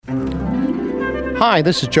Hi,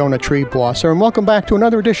 this is Jonah Treebwasser, and welcome back to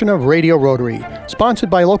another edition of Radio Rotary,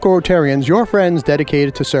 sponsored by local Rotarians, your friends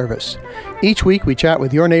dedicated to service. Each week, we chat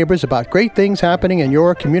with your neighbors about great things happening in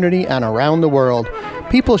your community and around the world,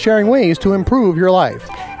 people sharing ways to improve your life.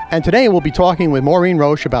 And today, we'll be talking with Maureen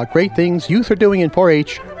Roche about great things youth are doing in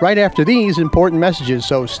 4-H right after these important messages,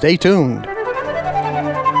 so stay tuned.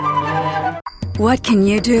 What can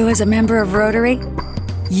you do as a member of Rotary?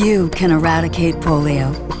 You can eradicate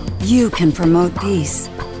polio. You can promote peace.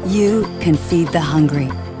 You can feed the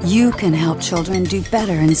hungry. You can help children do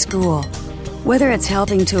better in school. Whether it's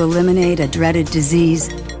helping to eliminate a dreaded disease,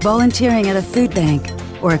 volunteering at a food bank,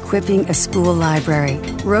 or equipping a school library,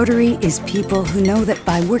 Rotary is people who know that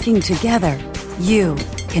by working together, you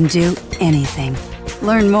can do anything.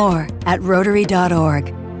 Learn more at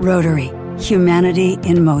Rotary.org. Rotary. Humanity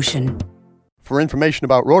in motion. For information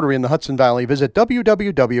about Rotary in the Hudson Valley, visit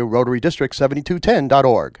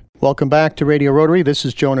www.rotarydistrict7210.org. Welcome back to Radio Rotary. This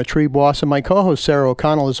is Jonah Treebwasser. My co-host Sarah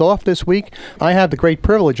O'Connell is off this week. I have the great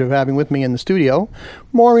privilege of having with me in the studio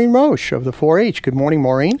Maureen Roche of the 4-H. Good morning,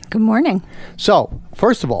 Maureen. Good morning. So,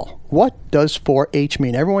 first of all, what does 4-H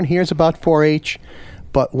mean? Everyone hears about 4-H,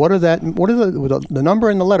 but what are the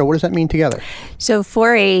number and the letter? What does that mean together? So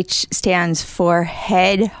 4-H stands for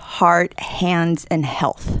Head, Heart, Hands, and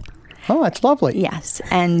Health. Oh, that's lovely. Yes.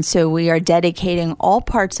 And so we are dedicating all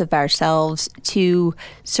parts of ourselves to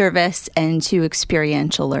service and to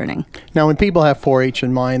experiential learning. Now, when people have 4-H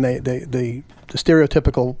in mind, the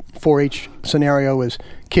stereotypical 4-H scenario is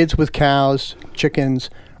kids with cows, chickens,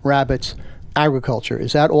 rabbits, agriculture.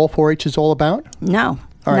 Is that all 4-H is all about? No.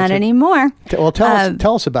 Not anymore. Well,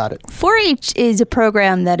 tell us about it. 4-H is a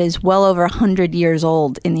program that is well over 100 years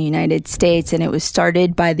old in the United States, and it was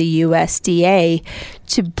started by the USDA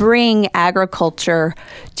to bring agriculture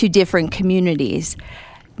to different communities.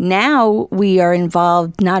 Now we are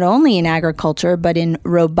involved not only in agriculture, but in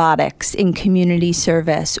robotics, in community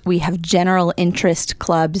service. We have general interest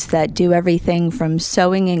clubs that do everything from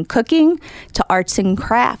sewing and cooking to arts and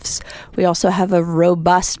crafts. We also have a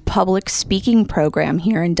robust public speaking program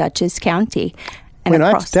here in Dutchess County. And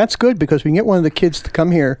that's good because we can get one of the kids to come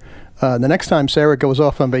here. The next time Sarah goes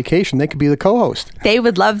off on vacation, they could be the co-host. They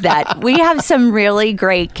would love that. We have some really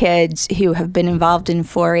great kids who have been involved in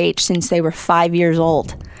 4-H since they were 5 years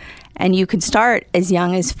old. And you can start as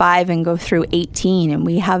young as 5 and go through 18. And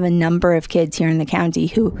we have a number of kids here in the county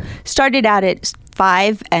who started out at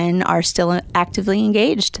 5 and are still actively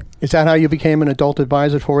engaged. Is that how you became an adult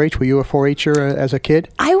advisor at 4-H? Were you a 4-Her as a kid?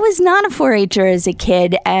 I was not a 4-Her as a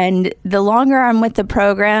kid, and the longer I'm with the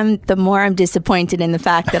program, the more I'm disappointed in the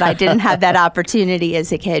fact that I didn't have that opportunity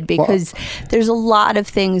as a kid, because there's a lot of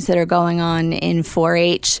things that are going on in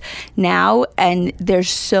 4-H now, and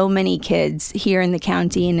there's so many kids here in the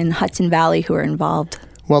county and in Hudson Valley who are involved.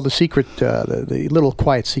 Well, the secret, the little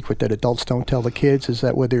quiet secret that adults don't tell the kids is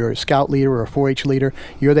that whether you're a scout leader or a 4-H leader,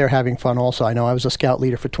 you're there having fun also. I know I was a scout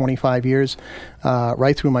leader for 25 years,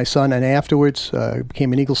 right through my son, and afterwards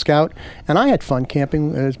became an Eagle Scout, and I had fun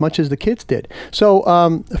camping as much as the kids did. So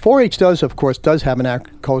 4-H does have an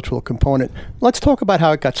agricultural component. Let's talk about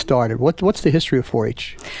how it got started. What's the history of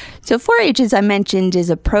 4-H? So 4-H, as I mentioned, is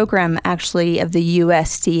a program actually of the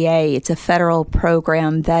USDA. It's a federal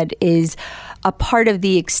program that is a part of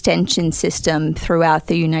the extension system throughout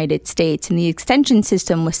the United States. And the extension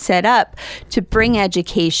system was set up to bring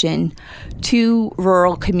education to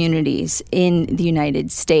rural communities in the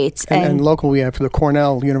United States. And local, we have the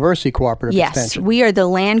Cornell University Cooperative Extension. Yes, we are the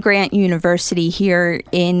land-grant university here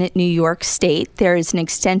in New York State. There is an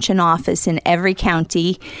extension office in every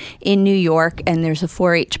county in New York, and there's a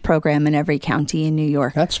 4-H program in every county in New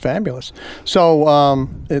York. That's fabulous. So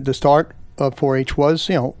the start of 4-H was,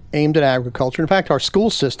 aimed at agriculture. In fact, our school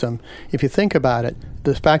system, if you think about it,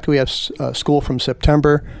 the fact that we have school from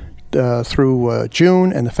September through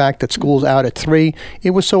June, and the fact that school's out at 3, it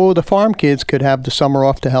was so the farm kids could have the summer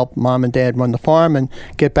off to help mom and dad run the farm and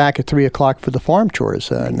get back at 3 o'clock for the farm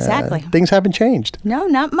chores. Exactly. Things haven't changed. No,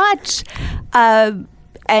 not much.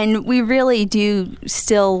 And we really do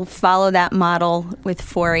still follow that model with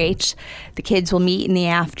 4-H. The kids will meet in the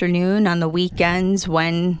afternoon on the weekends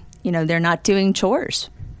when they're not doing chores.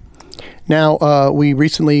 Now, we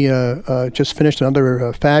recently just finished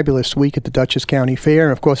another fabulous week at the Dutchess County Fair.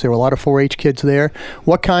 And, of course, there were a lot of 4-H kids there.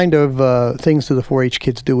 What kind of things do the 4-H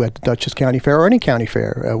kids do at the Dutchess County Fair or any county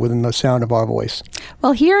fair within the sound of our voice?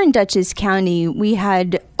 Well, here in Dutchess County, we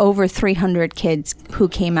had over 300 kids who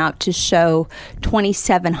came out to show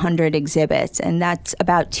 2,700 exhibits. And that's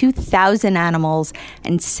about 2,000 animals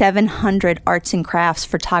and 700 arts and crafts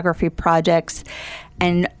photography projects.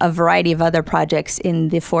 and a variety of other projects in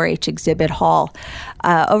the 4-H exhibit hall.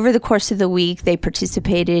 Over the course of the week, they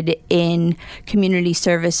participated in community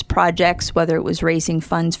service projects, whether it was raising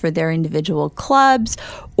funds for their individual clubs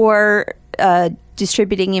or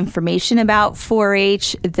distributing information about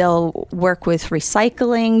 4-H. They'll work with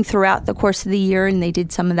recycling throughout the course of the year, and they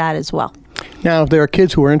did some of that as well. Now, if there are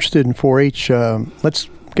kids who are interested in 4-H, let's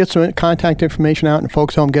get some contact information out, and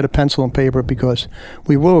folks home, get a pencil and paper, because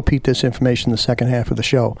we will repeat this information in the second half of the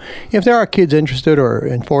show. If there are kids interested or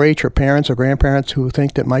in 4-H, or parents or grandparents who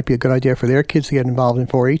think that might be a good idea for their kids to get involved in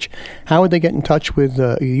 4-H, how would they get in touch with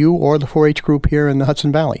you or the 4-H group here in the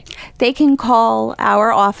Hudson Valley? They can call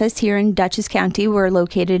our office here in Dutchess County. We're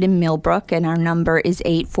located in Millbrook, and our number is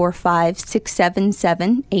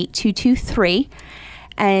 845-677-8223.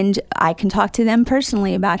 And I can talk to them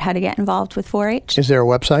personally about how to get involved with 4-H. Is there a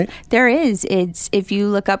website? There is. It's, if you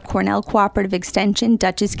look up Cornell Cooperative Extension,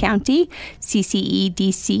 Dutchess County,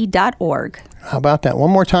 ccedc.org. How about that?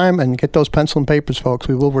 One more time, and get those pencil and papers, folks.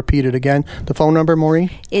 We will repeat it again. The phone number,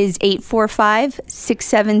 Maureen? Is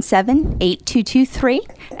 845-677-8223,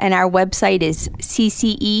 and our website is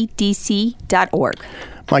ccedc.org.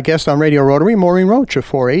 My guest on Radio Rotary, Maureen Roach of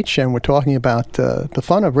 4-H, and we're talking about the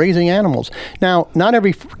fun of raising animals. Now, not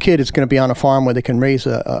every kid is going to be on a farm where they can raise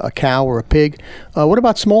a cow or a pig. What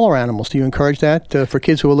about smaller animals? Do you encourage that for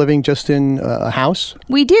kids who are living just in a house?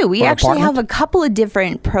 We do. We actually apartment? have a couple of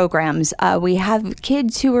different programs. We have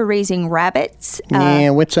kids who are raising rabbits.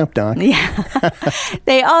 Yeah, what's up, Don? Yeah.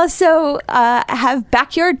 They also have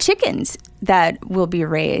backyard chickens that will be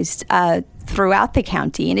raised throughout the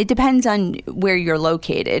county, and it depends on where you're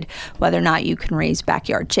located, whether or not you can raise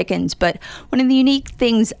backyard chickens. But one of the unique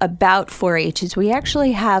things about 4-H is we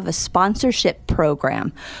actually have a sponsorship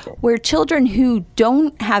program where children who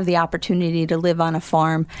don't have the opportunity to live on a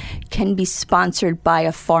farm can be sponsored by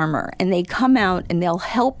a farmer, and they come out and they'll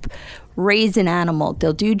help raise an animal.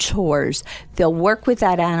 They'll do chores. They'll work with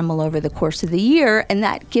that animal over the course of the year, and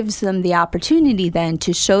that gives them the opportunity then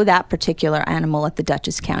to show that particular animal at the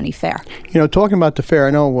Dutchess County Fair. You know, talking about the fair, I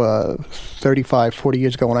know 35, 40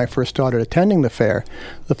 years ago when I first started attending the fair,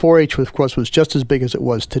 the 4-H, of course, was just as big as it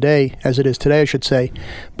is today, I should say.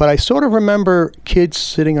 But I sort of remember kids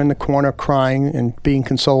sitting in the corner crying and being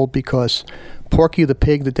consoled because Porky the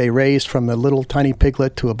pig that they raised from the little tiny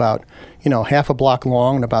piglet to about, half a block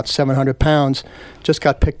long and about 700 pounds, just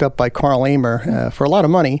got picked up by Carl Amer for a lot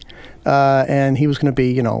of money, and he was going to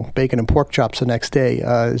be, bacon and pork chops the next day.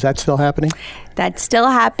 Is that still happening? That still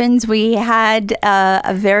happens. We had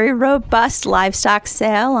a very robust livestock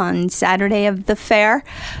sale on Saturday of the fair,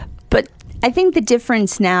 but I think the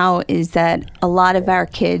difference now is that a lot of our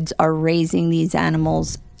kids are raising these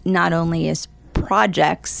animals not only as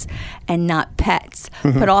projects and not pets,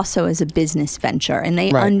 but also as a business venture. And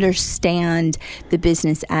they understand the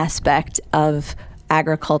business aspect of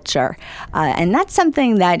agriculture. And that's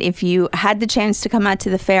something that if you had the chance to come out to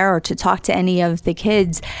the fair or to talk to any of the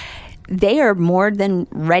kids, they are more than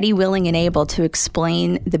ready, willing, and able to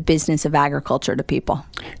explain the business of agriculture to people.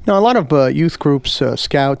 Now, a lot of youth groups,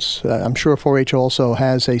 scouts, I'm sure 4-H also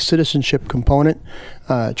has a citizenship component,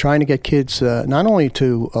 trying to get kids not only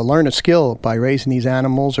to learn a skill by raising these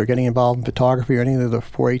animals or getting involved in photography or any of the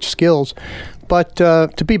 4-H skills, but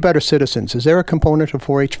to be better citizens. Is there a component of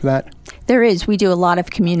 4-H for that? There is. We do a lot of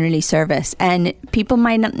community service, and people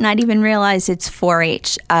might not even realize it's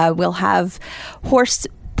 4-H. We'll have horse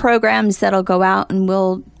programs that'll go out, and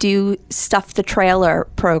we'll do Stuff the Trailer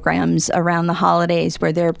programs around the holidays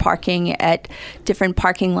where they're parking at different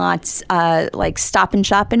parking lots like Stop and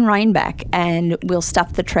Shop in Rhinebeck, and we'll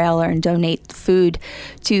stuff the trailer and donate food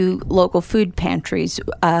to local food pantries.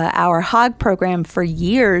 Our hog program for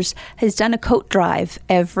years has done a coat drive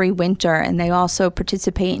every winter, and they also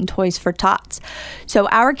participate in Toys for Tots. So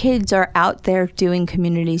our kids are out there doing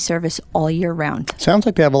community service all year round. Sounds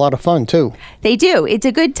like they have a lot of fun too. They do. It's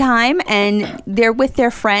a good time, and they're with their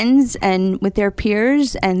friends and with their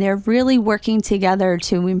peers, and they're really working together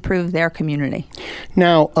to improve their community.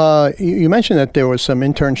 Now, you mentioned that there was some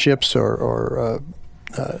internships or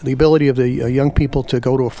the ability of the young people to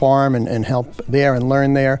go to a farm and help there and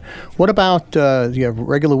learn there. What about, do you have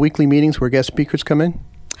regular weekly meetings where guest speakers come in?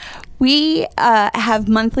 We have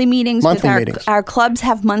monthly meetings. Our clubs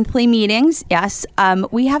have monthly meetings, yes.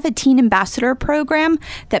 We have a teen ambassador program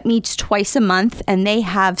that meets twice a month, and they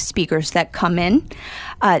have speakers that come in.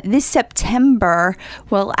 This September,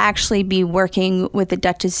 we'll actually be working with the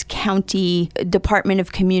Dutchess County Department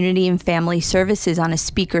of Community and Family Services on a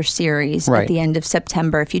speaker series at the end of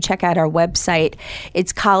September. If you check out our website,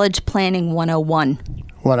 it's College Planning 101.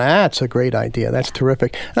 Well, that's a great idea. That's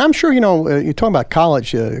terrific. And I'm sure, you're talking about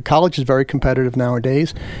college. College is very competitive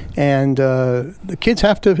nowadays. And the kids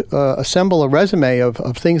have to assemble a resume of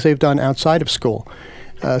things they've done outside of school.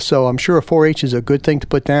 So I'm sure 4-H is a good thing to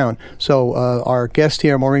put down. So our guest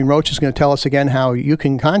here, Maureen Roach, is going to tell us again how you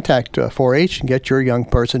can contact 4-H and get your young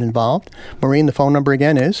person involved. Maureen, the phone number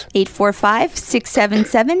again is?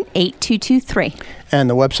 845-677-8223. And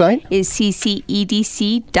the website? Is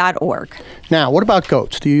ccedc.org. Now, what about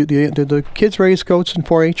goats? Do the kids raise goats in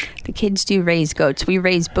 4-H? The kids do raise goats. We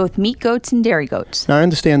raise both meat goats and dairy goats. Now, I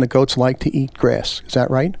understand the goats like to eat grass. Is that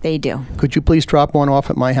right? They do. Could you please drop one off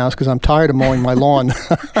at my house because I'm tired of mowing my lawn?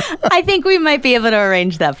 I think we might be able to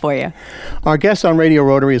arrange that for you. Our guest on Radio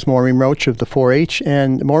Rotary is Maureen Roach of the 4-H.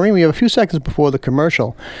 And Maureen, we have a few seconds before the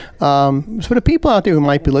commercial. So the people out there who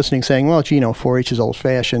might be listening saying, well, 4-H is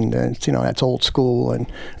old-fashioned, and that's old school, and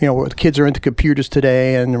the kids are into computers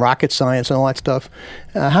today and rocket science and all that stuff.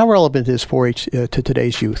 How relevant is 4-H to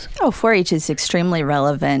today's youth? 4-H is extremely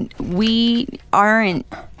relevant. We aren't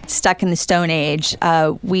stuck in the Stone Age.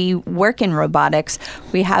 We work in robotics.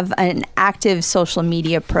 We have an active social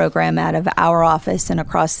media program out of our office and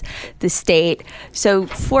across the state. So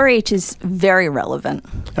 4-H is very relevant.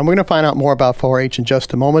 And we're going to find out more about 4-H in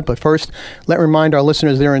just a moment. But first, let me remind our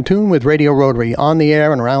listeners they're in tune with Radio Rotary on the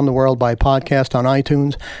air and around the world by podcast on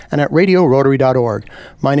iTunes and at radiorotary.org.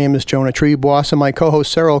 My name is Jonah Triebwasser, and my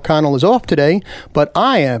co-host Sarah O'Connell is off today, but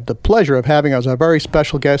I have the pleasure of having as our very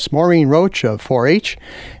special guest Maureen Roach of 4-H.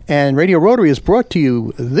 And Radio Rotary is brought to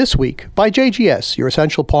you this week by JGS, your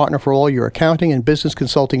essential partner for all your accounting and business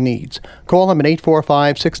consulting needs. Call them at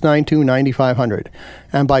 845-692-9500.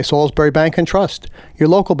 And by Salisbury Bank and Trust, your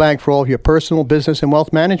local bank for all of your personal, business, and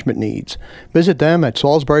wealth management needs. Visit them at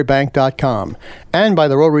salisburybank.com. And by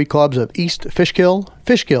the Rotary Clubs of East Fishkill,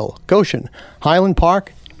 Goshen, Highland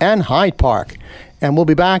Park, and Hyde Park. And we'll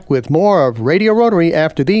be back with more of Radio Rotary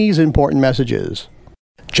after these important messages.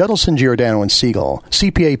 Judelson, Giordano & Siegel,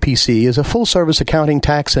 CPA PC, is a full-service accounting,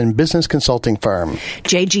 tax, and business consulting firm.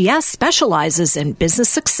 JGS specializes in business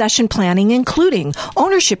succession planning, including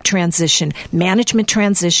ownership transition, management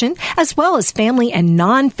transition, as well as family and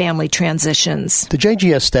non-family transitions. The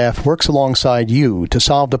JGS staff works alongside you to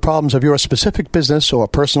solve the problems of your specific business or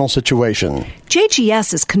personal situation.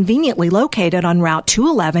 JGS is conveniently located on Route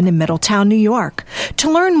 211 in Middletown, New York. To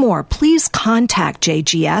learn more, please contact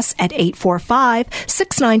JGS at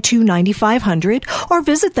 845-692-9500 or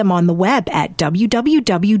visit them on the web at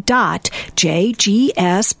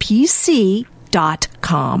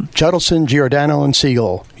www.jgspc.com. Judelson, Giordano &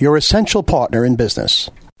 Siegel, your essential partner in business.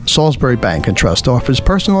 Salisbury Bank and Trust offers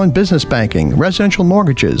personal and business banking, residential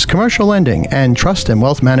mortgages, commercial lending, and trust and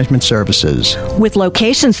wealth management services. With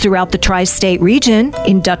locations throughout the tri-state region,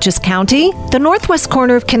 in Dutchess County, the northwest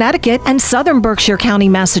corner of Connecticut, and southern Berkshire County,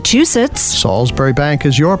 Massachusetts, Salisbury Bank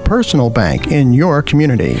is your personal bank in your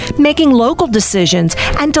community. Making local decisions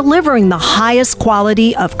and delivering the highest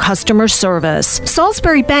quality of customer service.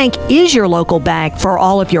 Salisbury Bank is your local bank for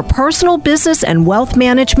all of your personal, business, and wealth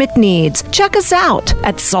management needs. Check us out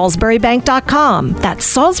at salisburybank.com.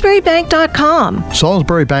 That's salisburybank.com.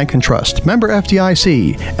 Salisbury Bank and Trust, member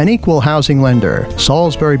FDIC, an equal housing lender.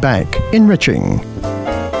 Salisbury Bank, enriching.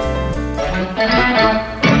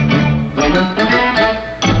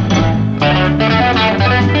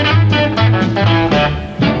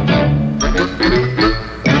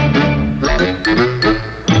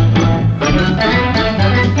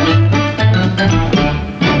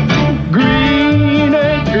 Green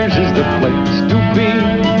Acres is the place to be.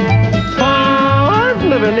 Farm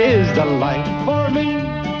living is the life for me.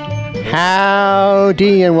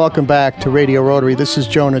 Howdy, and welcome back to Radio Rotary. This is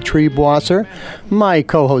Jonah Triebwasser. My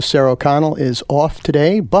co-host Sarah O'Connell is off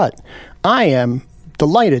today, but I am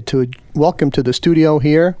delighted to welcome to the studio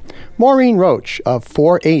here Maureen Roach of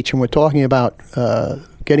 4-H, and we're talking about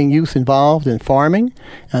getting youth involved in farming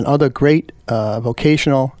and other great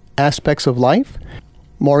vocational aspects of life.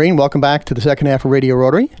 Maureen, welcome back to the second half of Radio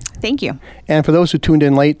Rotary. Thank you. And for those who tuned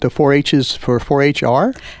in late, the 4-H's for 4-H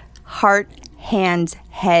are? Heart, hands,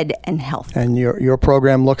 head, and health. And your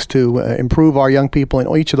program looks to improve our young people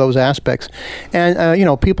in each of those aspects.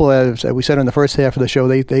 And, people, as we said in the first half of the show,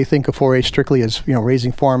 they think of 4-H strictly as,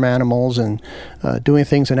 raising farm animals and doing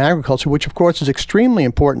things in agriculture, which, of course, is extremely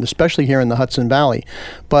important, especially here in the Hudson Valley.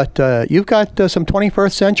 But you've got some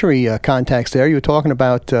 21st century contacts there. You were talking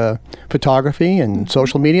about photography and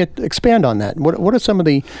social media. Expand on that. What are some of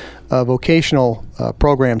the vocational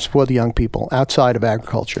programs for the young people outside of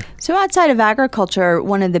agriculture? So outside of agriculture,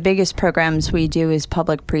 one of the biggest programs we do is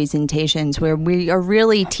public presentations, where we are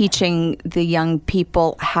really teaching the young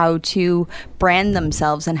people how to brand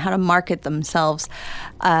themselves and how to market themselves.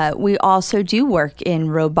 We also do work in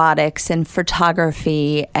robotics and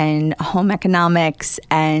photography and home economics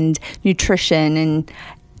and nutrition and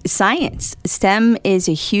science. STEM is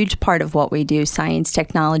a huge part of what we do: science,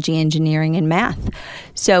 technology, engineering, and math.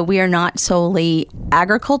 So we are not solely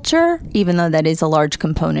agriculture, even though that is a large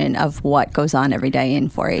component of what goes on every day in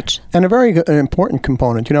 4-H. And a very important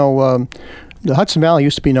component. The Hudson Valley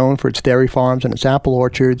used to be known for its dairy farms and its apple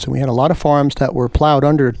orchards, and we had a lot of farms that were plowed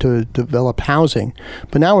under to develop housing.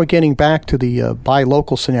 But now we're getting back to the buy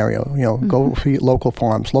local scenario, go for local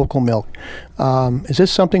farms, local milk. Is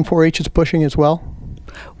this something 4-H is pushing as well?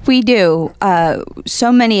 We do.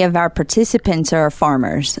 So many of our participants are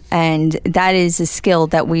farmers, and that is a skill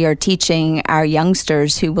that we are teaching our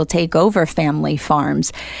youngsters who will take over family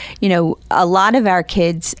farms. A lot of our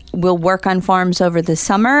kids will work on farms over the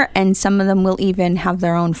summer, and some of them will even have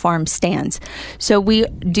their own farm stands. So we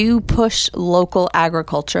do push local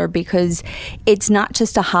agriculture because it's not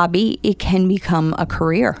just a hobby, it can become a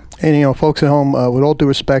career. And, folks at home, with all due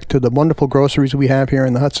respect to the wonderful groceries we have here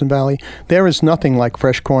in the Hudson Valley, there is nothing like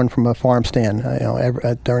fresh corn from a farm stand,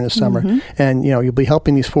 during the summer. Mm-hmm. And, you'll be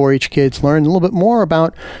helping these 4-H kids learn a little bit more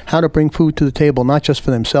about how to bring food to the table, not just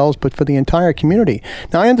for themselves, but for the entire community.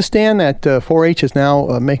 Now, I understand that 4-H is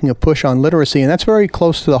now making a push on literacy, and that's very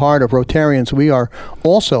close to the heart of Rotarians. We are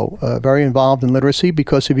also very involved in literacy,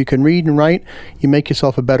 because if you can read and write, you make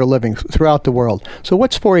yourself a better living throughout the world. So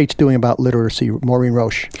what's 4-H doing about literacy, Maureen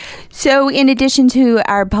Roche? So in addition to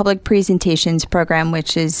our public presentations program,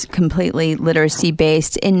 which is completely literacy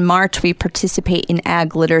based, in March we participate in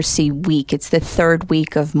Ag Literacy Week. It's the third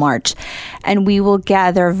week of March. And we will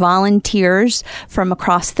gather volunteers from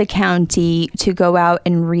across the county to go out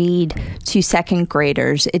and read to second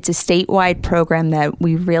graders. It's a statewide program that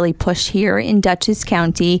we really push here in Dutchess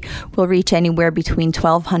County. We'll reach anywhere between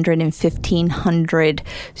 1,200 and 1,500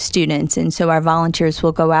 students. And so our volunteers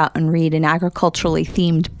will go out and read an agriculturally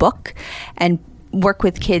themed book and work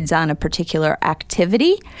with kids on a particular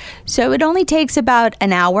activity. So it only takes about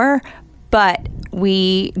an hour, but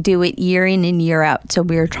we do it year in and year out. So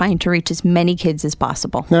we're trying to reach as many kids as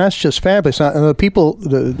possible. Now, that's just fabulous. Now, the people,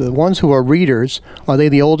 the ones who are readers, are they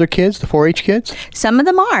the older kids, the 4-H kids? Some of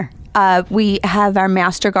them are. We have our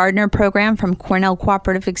Master Gardener program from Cornell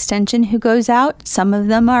Cooperative Extension who goes out. Some of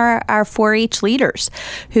them are our 4-H leaders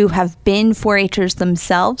who have been 4-Hers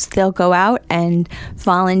themselves. They'll go out and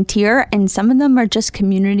volunteer, and some of them are just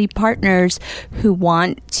community partners who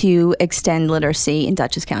want to extend literacy in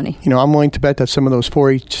Dutchess County. I'm willing to bet that some of those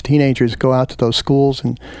 4-H teenagers go out to those schools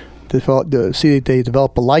and see that they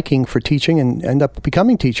develop a liking for teaching and end up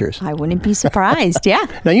becoming teachers. I wouldn't be surprised, yeah.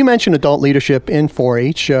 Now, you mentioned adult leadership in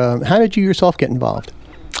 4-H. How did you yourself get involved?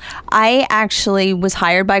 I actually was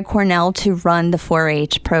hired by Cornell to run the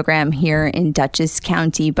 4-H program here in Dutchess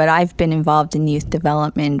County, but I've been involved in youth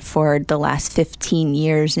development for the last 15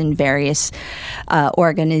 years in various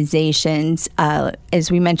organizations. As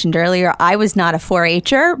we mentioned earlier, I was not a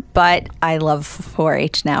 4-Her, but I love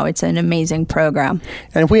 4-H now. It's an amazing program.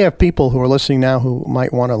 And if we have people who are listening now who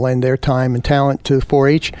might want to lend their time and talent to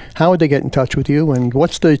 4-H, how would they get in touch with you? And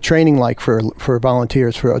what's the training like for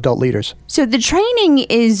volunteers, for adult leaders? So the training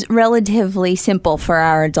is relatively simple for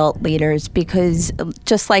our adult leaders, because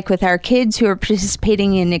just like with our kids who are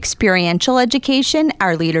participating in experiential education,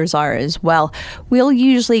 our leaders are as well. We'll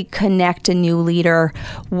usually connect a new leader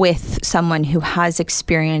with someone who has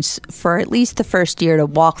experience for at least the first year to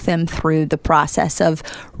walk them through the process of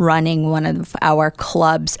running one of our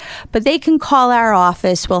clubs. But they can call our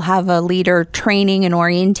office. We'll have a leader training and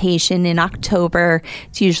orientation in October.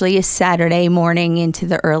 It's usually a Saturday morning into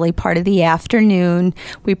the early part of the afternoon.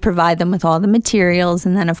 We provide them with all the materials,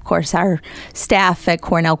 and then of course our staff at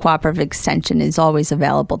Cornell Cooperative Extension is always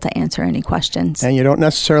available to answer any questions. And you don't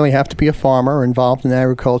necessarily have to be a farmer or involved in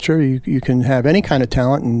agriculture. You can have any kind of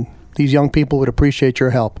talent, and these young people would appreciate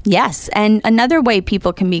your help. Yes, and another way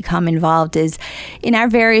people can become involved is in our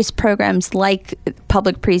various programs like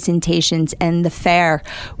public presentations and the fair.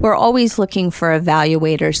 We're always looking for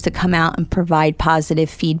evaluators to come out and provide positive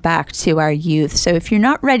feedback to our youth. So if you're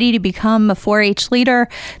not ready to become a 4-H leader,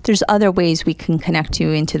 there's other ways we can connect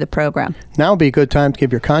you into the program. Now would be a good time to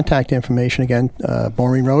give your contact information again,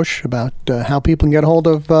 Maureen Roche, about how people can get a hold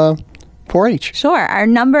of 4-H? Sure. Our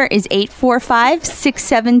number is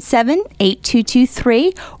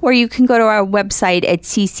 845-677-8223, or you can go to our website at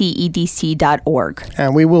ccedc.org.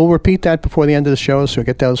 And we will repeat that before the end of the show, so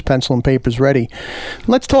get those pencil and papers ready.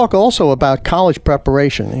 Let's talk also about college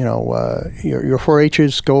preparation. You know, your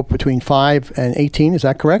 4-Hers go between 5 and 18, is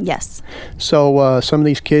that correct? Yes. So some of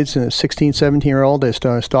these kids, 16, 17-year-old, they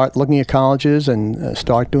start looking at colleges and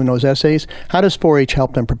start doing those essays. How does 4-H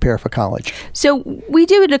help them prepare for college? So we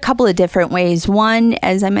do it a couple of different ways. One,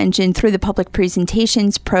 as I mentioned, through the Public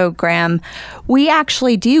Presentations Program, we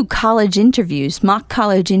actually do college interviews, mock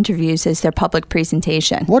college interviews as their public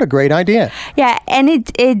presentation. What a great idea. Yeah, and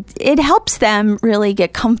it helps them really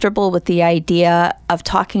get comfortable with the idea of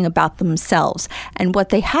talking about themselves and what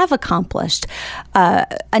they have accomplished.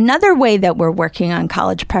 Another way that we're working on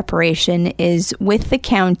college preparation is with the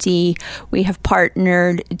county. We have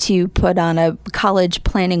partnered to put on a College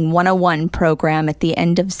Planning 101 program at the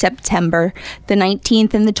end of September, the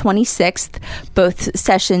 19th and the 26th. Both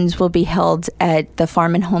sessions will be held at the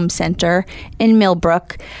Farm and Home Center in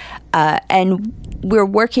Millbrook. And we're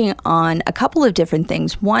working on a couple of different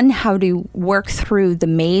things. One, how to work through the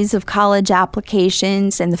maze of college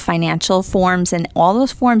applications and the financial forms and all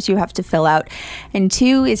those forms you have to fill out. And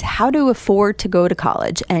two is how to afford to go to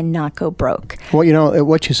college and not go broke. Well, you know,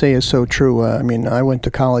 what you say is so true. I mean, I went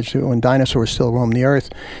to college when dinosaurs still roamed the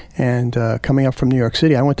earth. And coming up from New York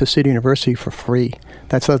City, I went to City University for free.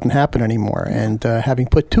 That doesn't happen anymore. And having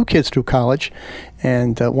put 2 kids through college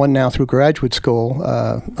and one now through graduate school,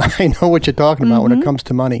 I know what you're talking about when it comes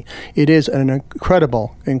to money. It is an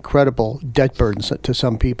incredible debt burden to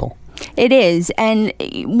some people. It is. And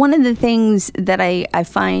one of the things that I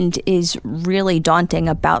find is really daunting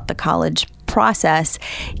about the college process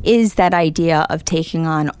is that idea of taking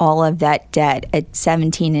on all of that debt at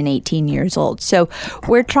 17 and 18 years old. So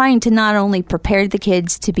we're trying to not only prepare the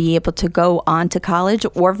kids to be able to go on to college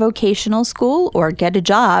or vocational school or get a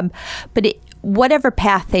job, but whatever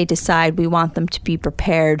path they decide, we want them to be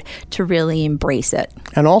prepared to really embrace it.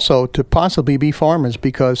 And also to possibly be farmers,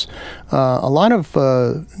 because a lot of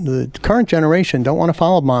the current generation don't want to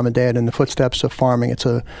follow mom and dad in the footsteps of farming. It's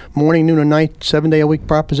a morning, noon, and night, 7-day-a-week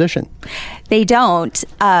proposition. They don't,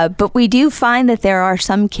 but we do find that there are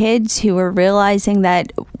some kids who are realizing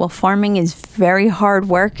that, well, farming is very hard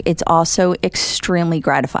work. It's also extremely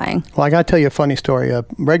gratifying. Well, I got to tell you a funny story.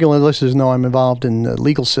 Regular listeners know I'm involved in the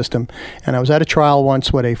legal system, and I was at a trial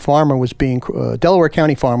once where a farmer was Delaware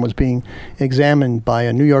County farm was being examined by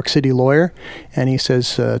a New York City lawyer, and he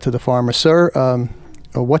says to the farmer, "Sir,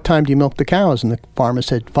 what time do you milk the cows?" And the farmer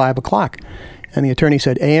said, 5 o'clock. And the attorney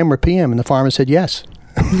said, AM or PM? And the farmer said, yes.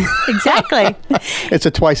 Exactly. It's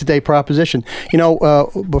a twice-a-day proposition. You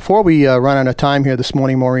know, before we run out of time here this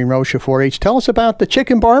morning, Maureen Roche of 4-H, tell us about the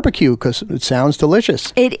chicken barbecue, because it sounds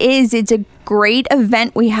delicious. It is. It's a great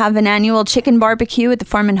event. We have an annual chicken barbecue at the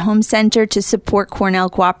Farm and Home Center to support Cornell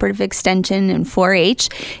Cooperative Extension and 4-H.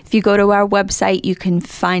 If you go to our website, you can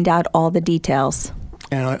find out all the details.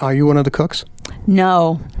 And are you one of the cooks?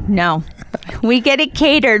 No. We get it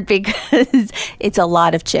catered because it's a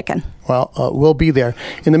lot of chicken. Well, we'll be there.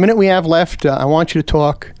 In the minute we have left, I want you to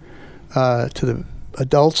talk to the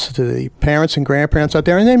adults, to the parents and grandparents out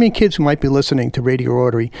there, and any kids who might be listening to Radio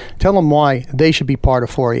Rotary. Tell them why they should be part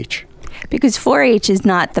of 4-H. Because 4-H is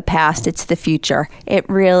not the past, it's the future. It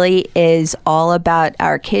really is all about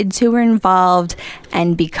our kids who are involved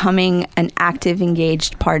and becoming an active,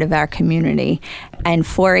 engaged part of our community. And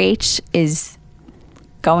 4-H is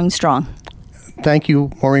going strong. Thank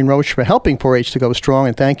you, Maureen Roche, for helping 4-H to go strong,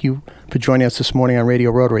 and thank you for joining us this morning on Radio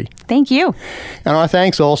Rotary. Thank you. And our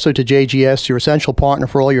thanks also to JGS, your essential partner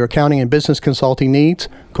for all your accounting and business consulting needs.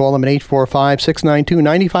 Call them at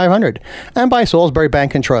 845-692-9500. And by Salisbury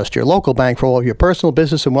Bank and Trust, your local bank for all of your personal,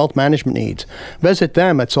 business, and wealth management needs. Visit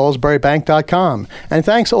them at salisburybank.com. And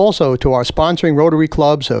thanks also to our sponsoring Rotary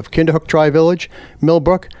clubs of Kinderhook Tri-Village,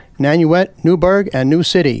 Millbrook, Nanuet, Newburgh, and New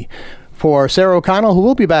City. For Sarah O'Connell, who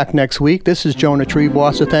will be back next week, this is Jonah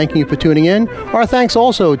Treebwasser thanking you for tuning in. Our thanks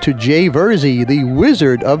also to Jay Verzi, the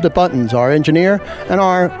wizard of the buttons, our engineer, and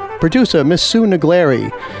our producer, Miss Sue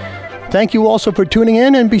Nagleri. Thank you also for tuning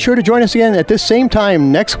in, and be sure to join us again at this same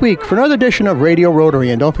time next week for another edition of Radio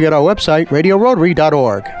Rotary. And don't forget our website,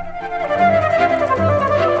 radiorotary.org.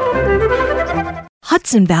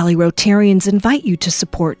 Hudson Valley Rotarians invite you to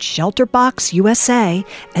support ShelterBox USA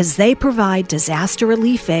as they provide disaster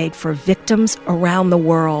relief aid for victims around the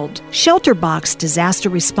world. ShelterBox disaster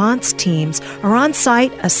response teams are on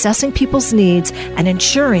site assessing people's needs and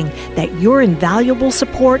ensuring that your invaluable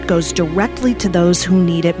support goes directly to those who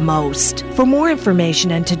need it most. For more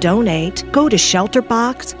information and to donate, go to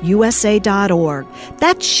shelterboxusa.org.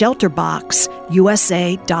 That's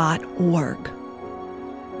shelterboxusa.org.